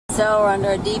So we're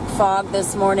under a deep fog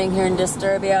this morning here in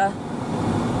Disturbia.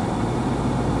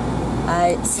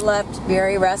 I slept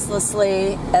very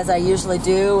restlessly, as I usually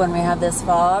do when we have this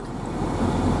fog.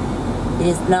 It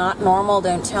is not normal.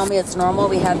 Don't tell me it's normal.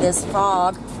 We have this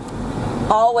fog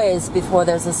always before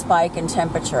there's a spike in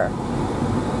temperature.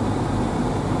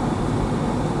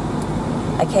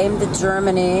 I came to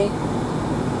Germany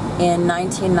in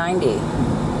 1990,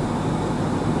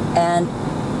 and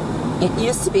it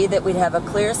used to be that we'd have a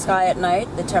clear sky at night,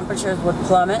 the temperatures would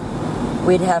plummet,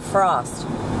 we'd have frost.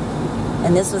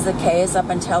 And this was the case up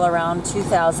until around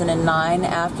 2009,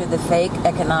 after the fake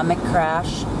economic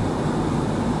crash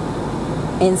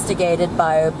instigated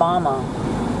by Obama.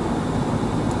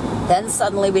 Then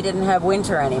suddenly we didn't have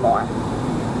winter anymore.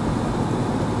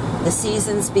 The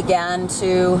seasons began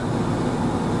to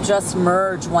just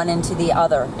merge one into the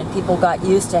other, and people got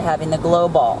used to having the glow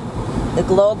ball. The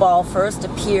glow ball first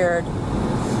appeared,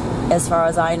 as far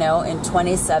as I know, in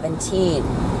 2017.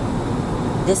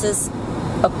 This is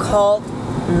occult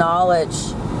knowledge,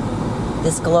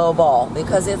 this glow ball,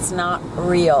 because it's not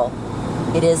real.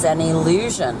 It is an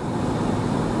illusion,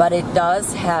 but it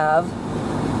does have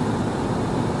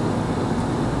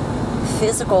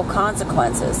physical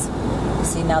consequences. You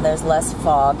see, now there's less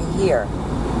fog here.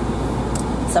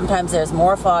 Sometimes there's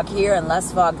more fog here and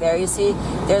less fog there. You see,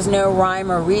 there's no rhyme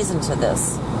or reason to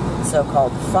this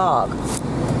so-called fog.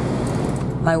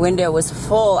 My window was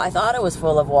full. I thought it was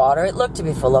full of water. It looked to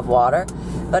be full of water.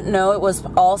 But no, it was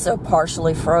also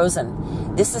partially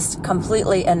frozen. This is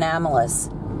completely anomalous.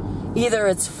 Either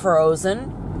it's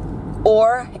frozen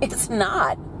or it's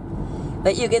not.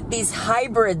 But you get these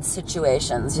hybrid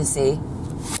situations, you see.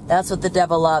 That's what the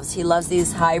devil loves. He loves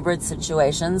these hybrid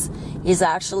situations. He's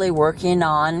actually working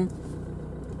on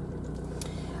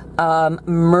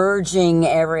merging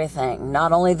everything.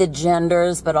 Not only the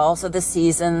genders, but also the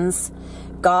seasons.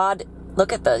 God,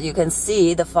 look at you can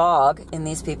see the fog in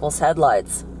these people's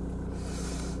headlights.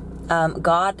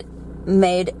 God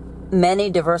made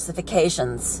many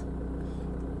diversifications.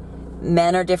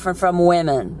 Men are different from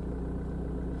women.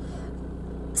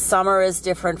 Summer is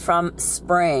different from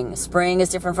spring. Spring is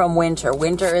different from winter.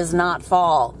 Winter is not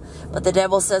fall. But the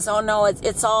devil says, oh no,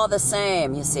 it's all the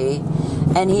same, you see.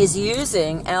 And he's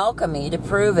using alchemy to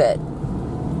prove it,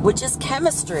 which is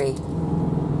chemistry.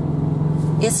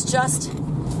 It's just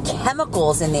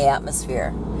chemicals in the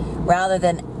atmosphere rather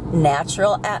than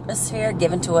natural atmosphere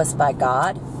given to us by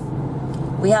God.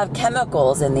 We have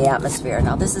chemicals in the atmosphere.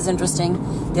 Now this is interesting.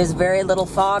 There's very little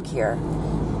fog here.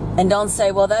 And don't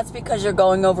say, well, that's because you're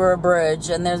going over a bridge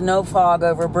and there's no fog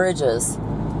over bridges.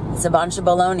 It's a bunch of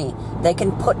baloney. They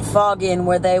can put fog in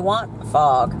where they want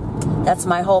fog. That's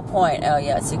my whole point. Oh,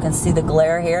 yes, you can see the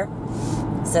glare here.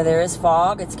 So there is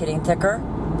fog. It's getting thicker.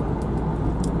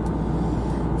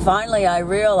 Finally, I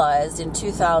realized in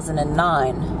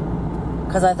 2009,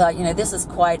 because I thought, you know, this is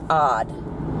quite odd.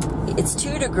 It's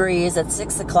 2 degrees at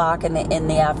 6 o'clock in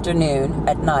the afternoon,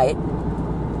 at night.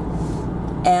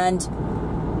 And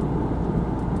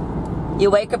you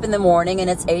wake up in the morning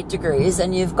and it's 8 degrees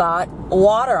and you've got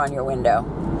water on your window.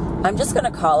 I'm just going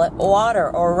to call it water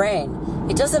or rain.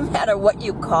 It doesn't matter what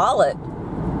you call it.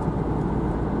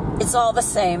 It's all the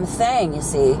same thing, you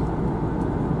see.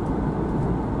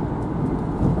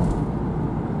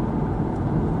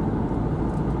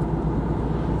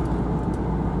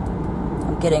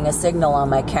 I'm getting a signal on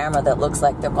my camera that looks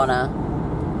like they're going to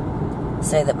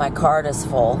say that my card is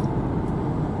full.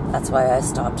 That's why I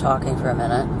stopped talking for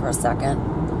a second.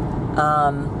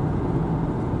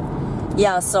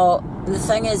 Yeah, so the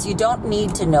thing is, you don't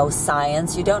need to know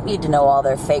science. You don't need to know all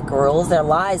their fake rules. They're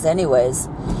lies anyways.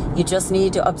 You just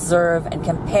need to observe and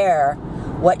compare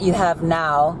what you have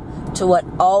now to what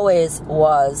always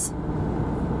was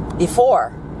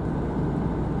before.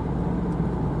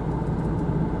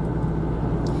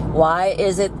 Why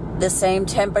is it the same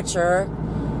temperature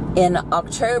in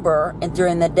October and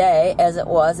during the day as it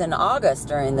was in August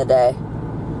during the day?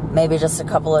 Maybe just a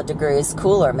couple of degrees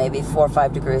cooler, maybe 4 or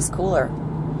 5 degrees cooler.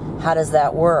 How does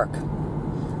that work?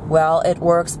 Well, it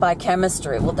works by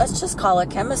chemistry. Well, let's just call it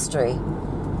chemistry.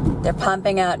 They're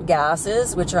pumping out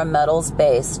gases which are metals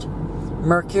based.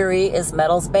 Mercury is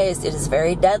metals based. It is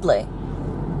very deadly.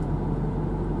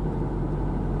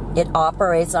 It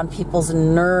operates on people's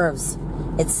nerves.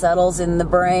 It settles in the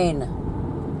brain,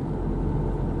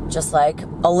 just like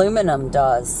aluminum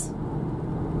does.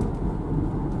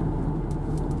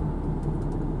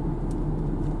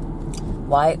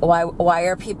 Why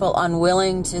are people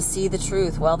unwilling to see the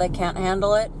truth? Well, they can't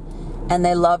handle it, and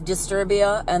they love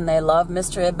Disturbia, and they love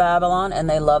Mystery of Babylon, and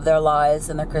they love their lies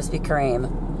and their Krispy Kreme.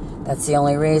 That's the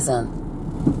only reason.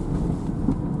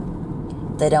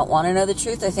 They don't want to know the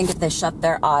truth. They think if they shut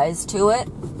their eyes to it,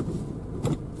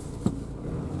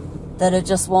 that it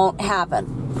just won't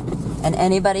happen. And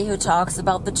anybody who talks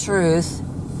about the truth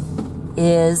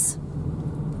is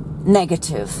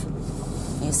negative.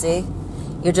 You see?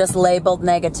 You're just labeled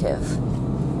negative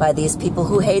by these people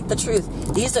who hate the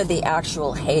truth. These are the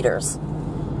actual haters.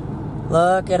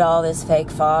 Look at all this fake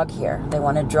fog here. They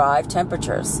want to drive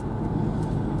temperatures.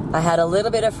 I had a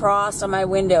little bit of frost on my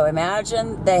window.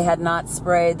 Imagine they had not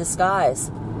sprayed the skies.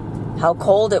 How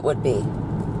cold it would be.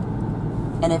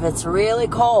 And if it's really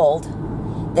cold,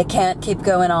 they can't keep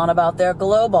going on about their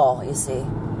glow ball, you see.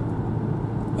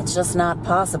 It's just not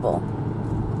possible.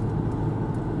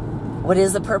 What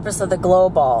is the purpose of the glow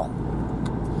ball?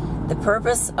 The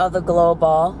purpose of the glow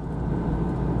ball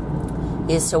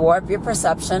is to warp your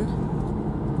perception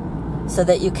so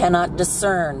that you cannot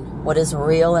discern what is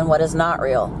real and what is not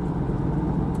real.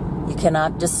 You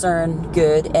cannot discern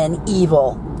good and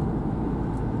evil.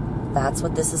 That's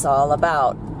what this is all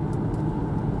about.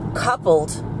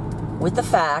 Coupled with the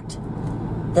fact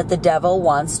that the devil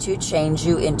wants to change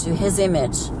you into his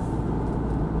image.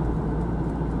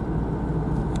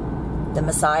 The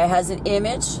Messiah has an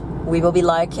image. We will be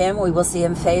like him. We will see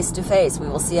him face to face. We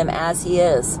will see him as he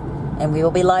is. And we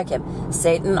will be like him.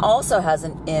 Satan also has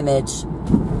an image.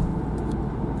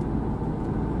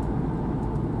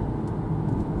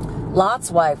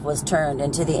 Lot's wife was turned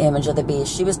into the image of the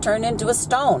beast. She was turned into a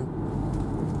stone.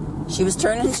 She was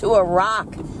turned into a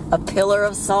rock, a pillar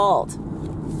of salt.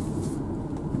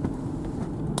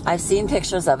 I've seen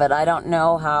pictures of it. I don't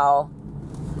know how,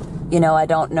 I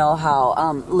don't know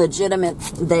how legitimate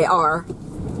they are,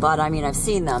 but I mean, I've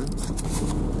seen them.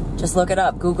 Just look it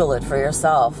up, Google it for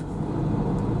yourself.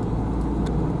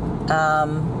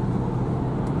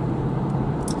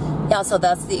 Yeah, so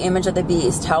that's the image of the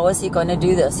beast. How is he going to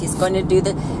do this? He's going to do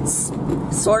the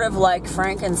sort of like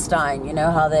Frankenstein. You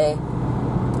know how they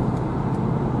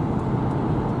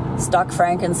stuck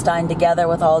Frankenstein together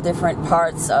with all different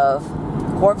parts of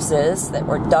corpses that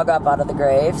were dug up out of the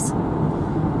graves,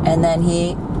 and then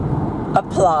he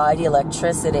applied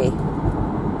electricity.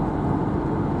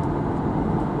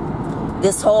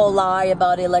 This whole lie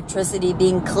about electricity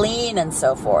being clean and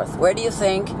so forth, where do you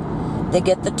think they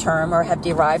get the term or have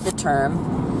derived the term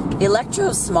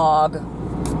electrosmog?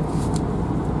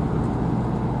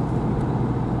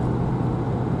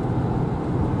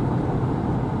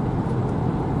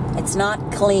 It's not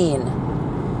clean.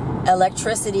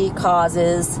 Electricity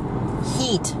causes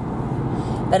heat.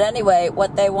 But anyway,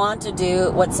 what they want to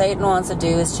do, what Satan wants to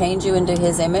do, is change you into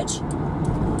his image.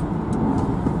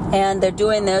 And they're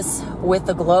doing this with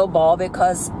the glow ball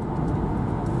because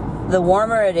the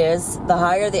warmer it is, the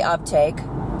higher the uptake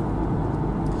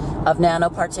of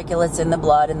nanoparticulates in the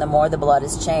blood, and the more the blood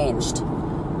is changed.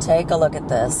 Take a look at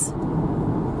this.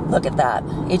 Look at that.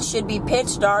 It should be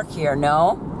pitch dark here,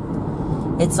 no?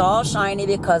 It's all shiny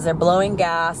because they're blowing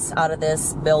gas out of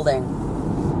this building.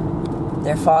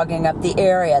 They're fogging up the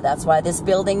area. That's why this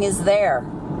building is there.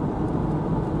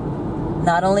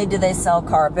 Not only do they sell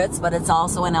carpets, but it's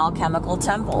also an alchemical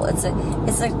temple. It's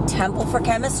a temple for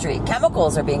chemistry.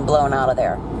 Chemicals are being blown out of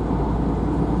there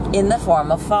in the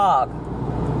form of fog.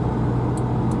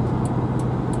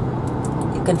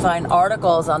 You can find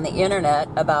articles on the internet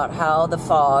about how the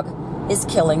fog is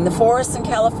killing the forests in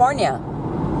California.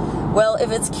 Well,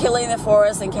 if it's killing the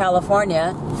forests in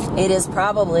California, it is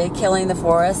probably killing the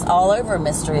forests all over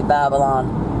Mystery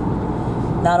Babylon.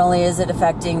 Not only is it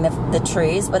affecting the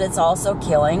trees, but it's also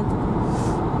killing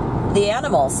the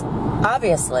animals.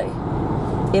 Obviously,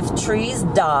 if trees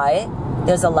die,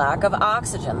 there's a lack of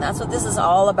oxygen. That's what this is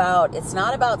all about. It's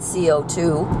not about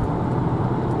CO2.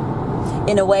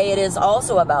 In a way, it is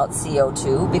also about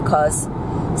CO2 because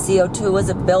CO2 is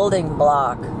a building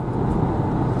block.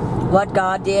 What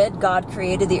God did, God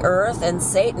created the earth, and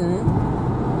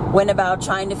Satan went about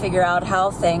trying to figure out how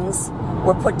things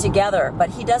were put together, but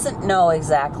he doesn't know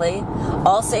exactly.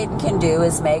 All Satan can do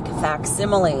is make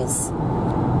facsimiles.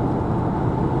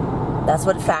 That's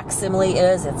what facsimile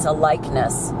is. It's a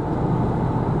likeness.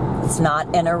 It's not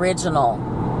an original.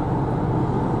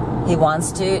 He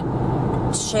wants to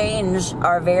change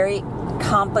our very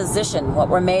composition, what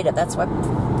we're made of. That's why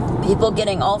people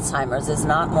getting Alzheimer's is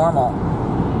not normal.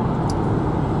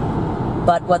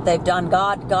 But what they've done,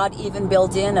 God even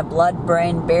built in a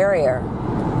blood-brain barrier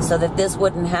so that this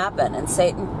wouldn't happen. And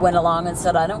Satan went along and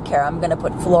said, I don't care, I'm going to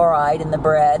put fluoride in the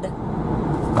bread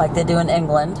like they do in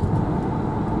England.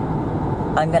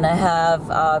 I'm going to have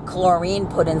chlorine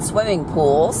put in swimming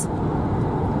pools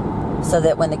so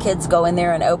that when the kids go in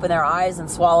there and open their eyes and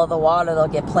swallow the water, they'll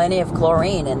get plenty of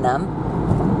chlorine in them.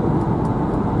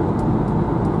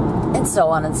 And so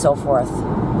on and so forth.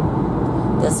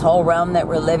 This whole realm that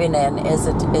we're living in is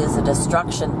a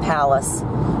destruction palace.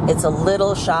 It's a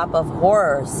little shop of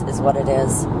horrors is what it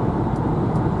is.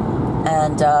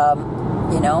 And,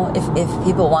 you know, if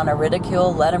people want to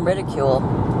ridicule, let them ridicule.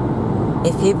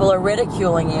 If people are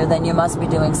ridiculing you, then you must be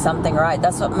doing something right.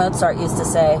 That's what Mozart used to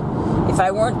say. If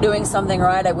I weren't doing something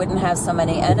right, I wouldn't have so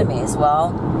many enemies.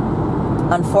 Well,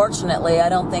 unfortunately, I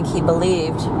don't think he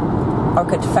believed or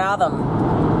could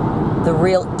fathom the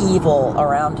real evil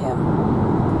around him.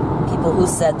 People who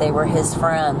said they were his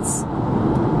friends.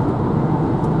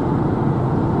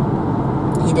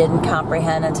 He didn't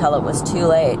comprehend until it was too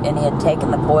late, and he had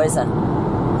taken the poison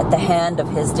at the hand of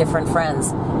his different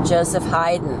friends. Joseph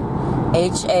Haydn,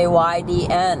 Haydn.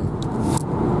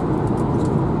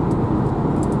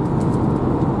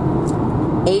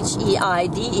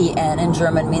 Heiden in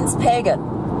German means pagan.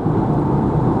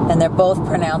 And they're both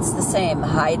pronounced the same.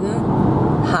 Haydn.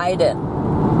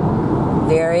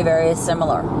 Very, very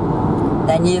similar.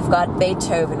 Then you've got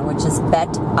Beethoven, which is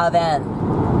Beethoven.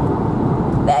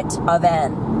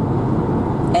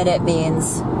 And it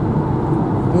means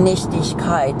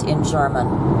Nichtigkeit in German.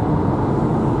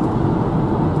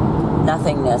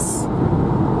 Nothingness.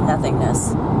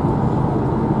 Nothingness.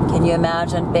 Can you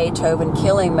imagine Beethoven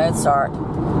killing Mozart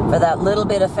for that little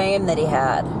bit of fame that he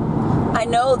had? I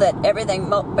know that everything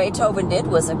Beethoven did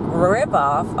was a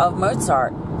rip-off of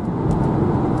Mozart.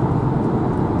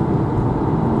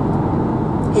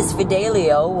 His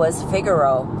Fidelio was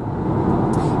Figaro.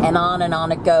 And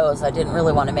on it goes. I didn't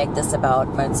really want to make this about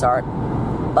Mozart.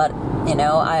 But, you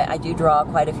know, I do draw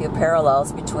quite a few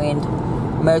parallels between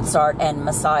Mozart and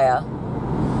Messiah.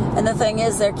 And the thing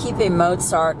is, they're keeping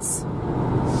Mozart's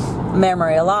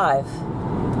memory alive.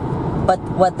 But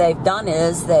what they've done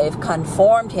is they've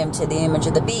conformed him to the image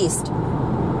of the beast.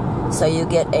 So you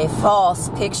get a false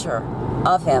picture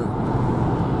of him.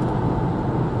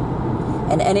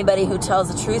 And anybody who tells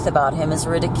the truth about him is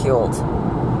ridiculed.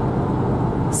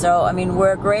 So, I mean,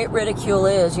 where great ridicule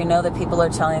is, you know that people are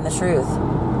telling the truth.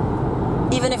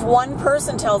 Even if one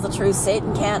person tells the truth,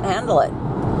 Satan can't handle it.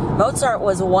 Mozart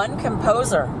was one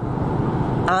composer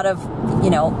out of, you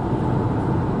know,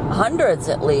 hundreds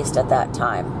at least at that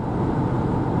time.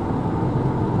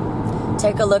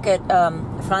 Take a look at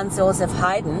Franz Joseph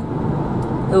Haydn,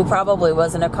 who probably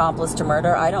was an accomplice to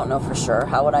murder. I don't know for sure.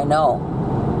 How would I know?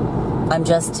 I'm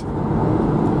just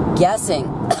guessing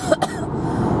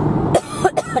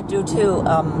due to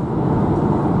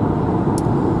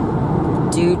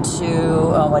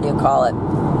what do you call it?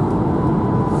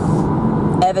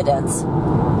 Evidence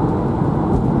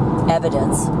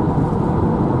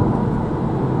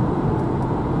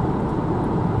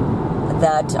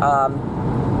that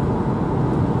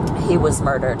he was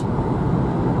murdered.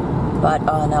 But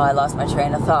oh no, I lost my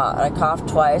train of thought. I coughed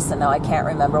twice and now I can't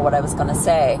remember what I was going to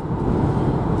say.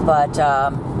 But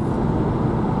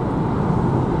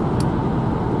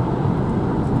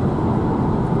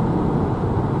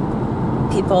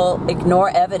people ignore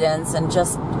evidence and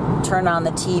just turn on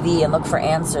the TV and look for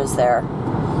answers there.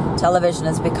 Television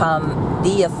has become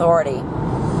the authority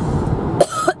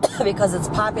because it's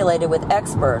populated with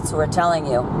experts who are telling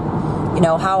you, you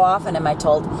know, how often am I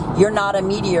told, you're not a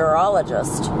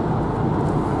meteorologist.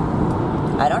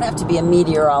 I don't have to be a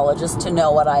meteorologist to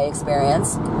know what I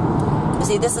experience. You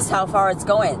see, this is how far it's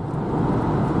going.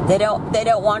 They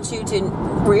don't want you to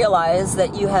realize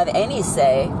that you have any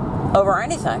say over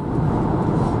anything.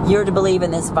 You're to believe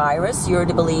in this virus. You're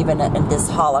to believe in this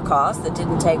Holocaust that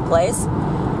didn't take place.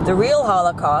 The real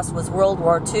Holocaust was World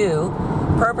War II,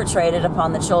 perpetrated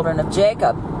upon the children of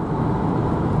Jacob,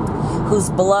 whose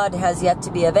blood has yet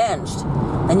to be avenged.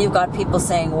 And you've got people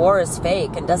saying war is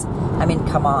fake and doesn't. I mean,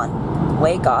 come on,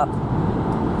 wake up.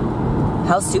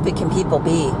 How stupid can people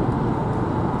be?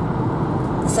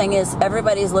 The thing is,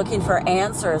 everybody's looking for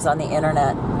answers on the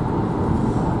internet.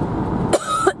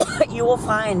 You will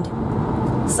find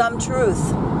some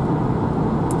truth,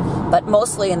 but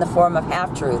mostly in the form of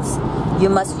half-truths. You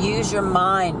must use your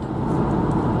mind.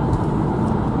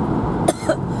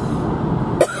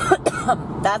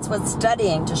 That's what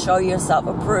studying to show yourself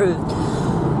approved,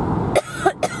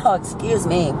 oh, excuse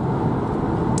me,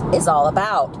 is all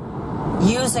about.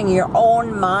 Using your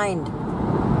own mind.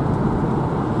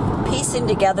 Piecing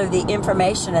together the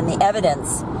information and the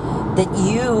evidence that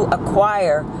you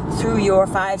acquire through your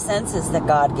 5 senses that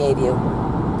God gave you.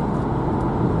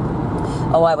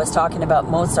 Oh, I was talking about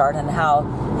Mozart and how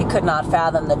he could not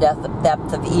fathom the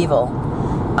depth of evil.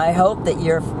 I hope that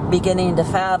you're beginning to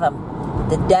fathom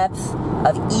the depth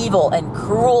of evil and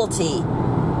cruelty.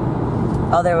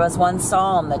 Oh, there was one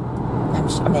psalm that,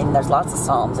 I mean, there's lots of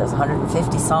psalms. There's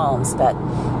 150 psalms, but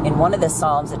In one of the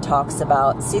Psalms it talks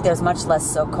about, see, there's much less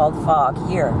so-called fog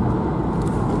here.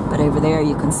 But over there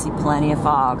you can see plenty of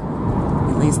fog.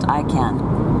 At least I can.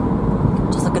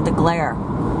 Just look at the glare.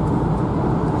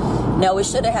 No, we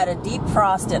should have had a deep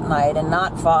frost at night and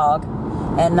not fog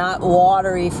and not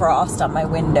watery frost on my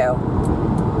window.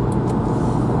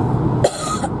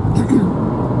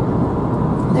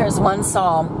 There's one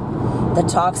psalm that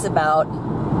talks about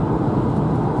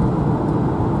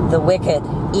the wicked,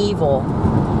 evil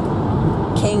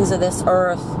kings of this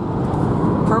earth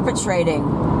perpetrating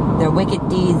their wicked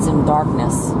deeds in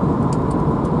darkness.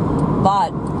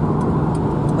 But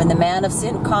when the man of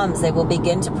sin comes, they will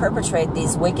begin to perpetrate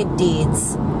these wicked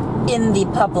deeds in the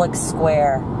public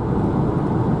square.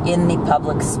 In the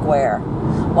public square.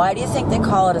 Why do you think they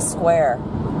call it a square?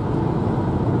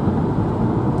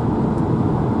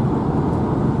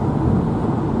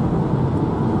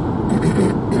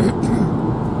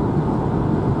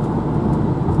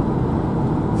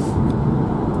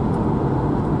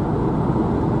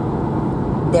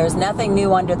 There's nothing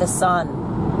new under the sun.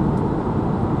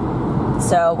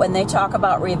 So when they talk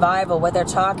about revival, what they're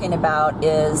talking about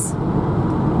is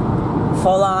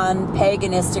full-on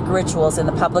paganistic rituals in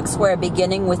the public square,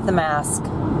 beginning with the mask.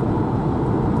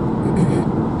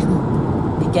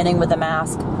 Beginning with the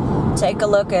mask. Take a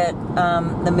look at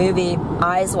the movie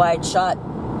Eyes Wide Shut.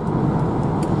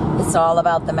 It's all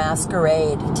about the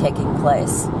masquerade taking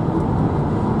place.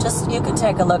 Just, you can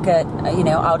take a look at, you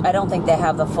know, I don't think they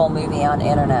have the full movie on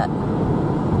internet.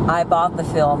 I bought the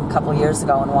film a couple years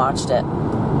ago and watched it.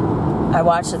 I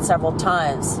watched it several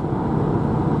times.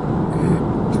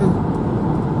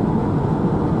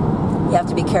 You have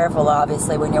to be careful,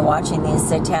 obviously, when you're watching these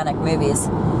satanic movies,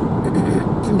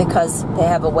 because they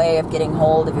have a way of getting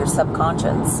hold of your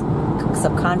subconscious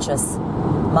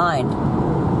mind.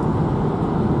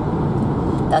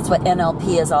 That's what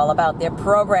NLP is all about. They're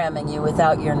programming you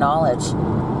without your knowledge.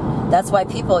 That's why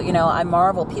people, you know, I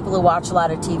marvel, people who watch a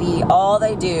lot of TV, all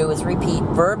they do is repeat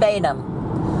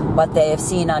verbatim what they have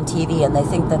seen on TV, and they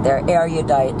think that they're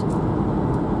erudite.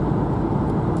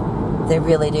 They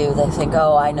really do. They think,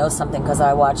 oh, I know something because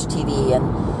I watch TV, and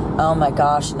oh my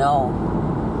gosh, no.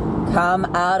 Come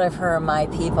out of her, my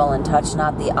people, and touch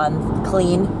not the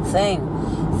unclean thing.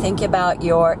 Think about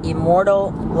your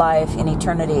immortal life in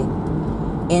eternity,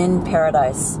 in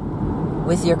paradise,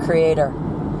 with your Creator.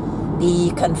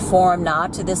 Be conformed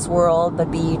not to this world,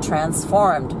 but be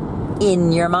transformed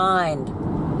in your mind.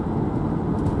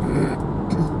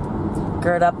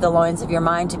 Gird up the loins of your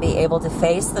mind to be able to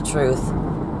face the truth.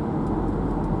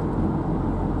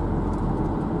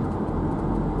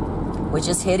 Which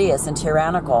is hideous and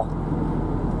tyrannical.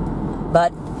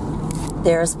 But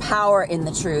there's power in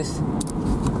the truth.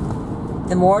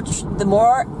 The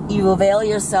more you avail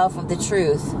yourself of the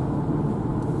truth,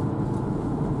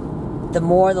 the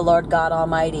more the Lord God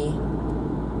Almighty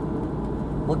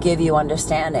will give you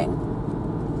understanding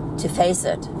to face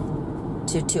it,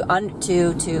 to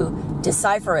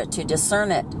decipher it, to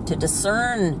discern it, to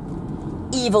discern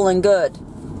evil and good.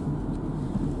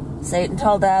 Satan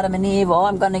told Adam and Eve, oh,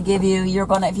 I'm going to give you,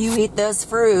 if you eat this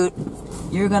fruit,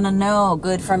 you're going to know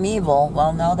good from evil.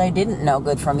 Well, no, they didn't know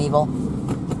good from evil.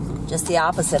 Just the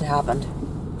opposite happened.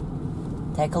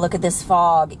 Take a look at this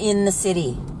fog in the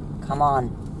city. Come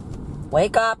on.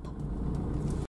 Wake up.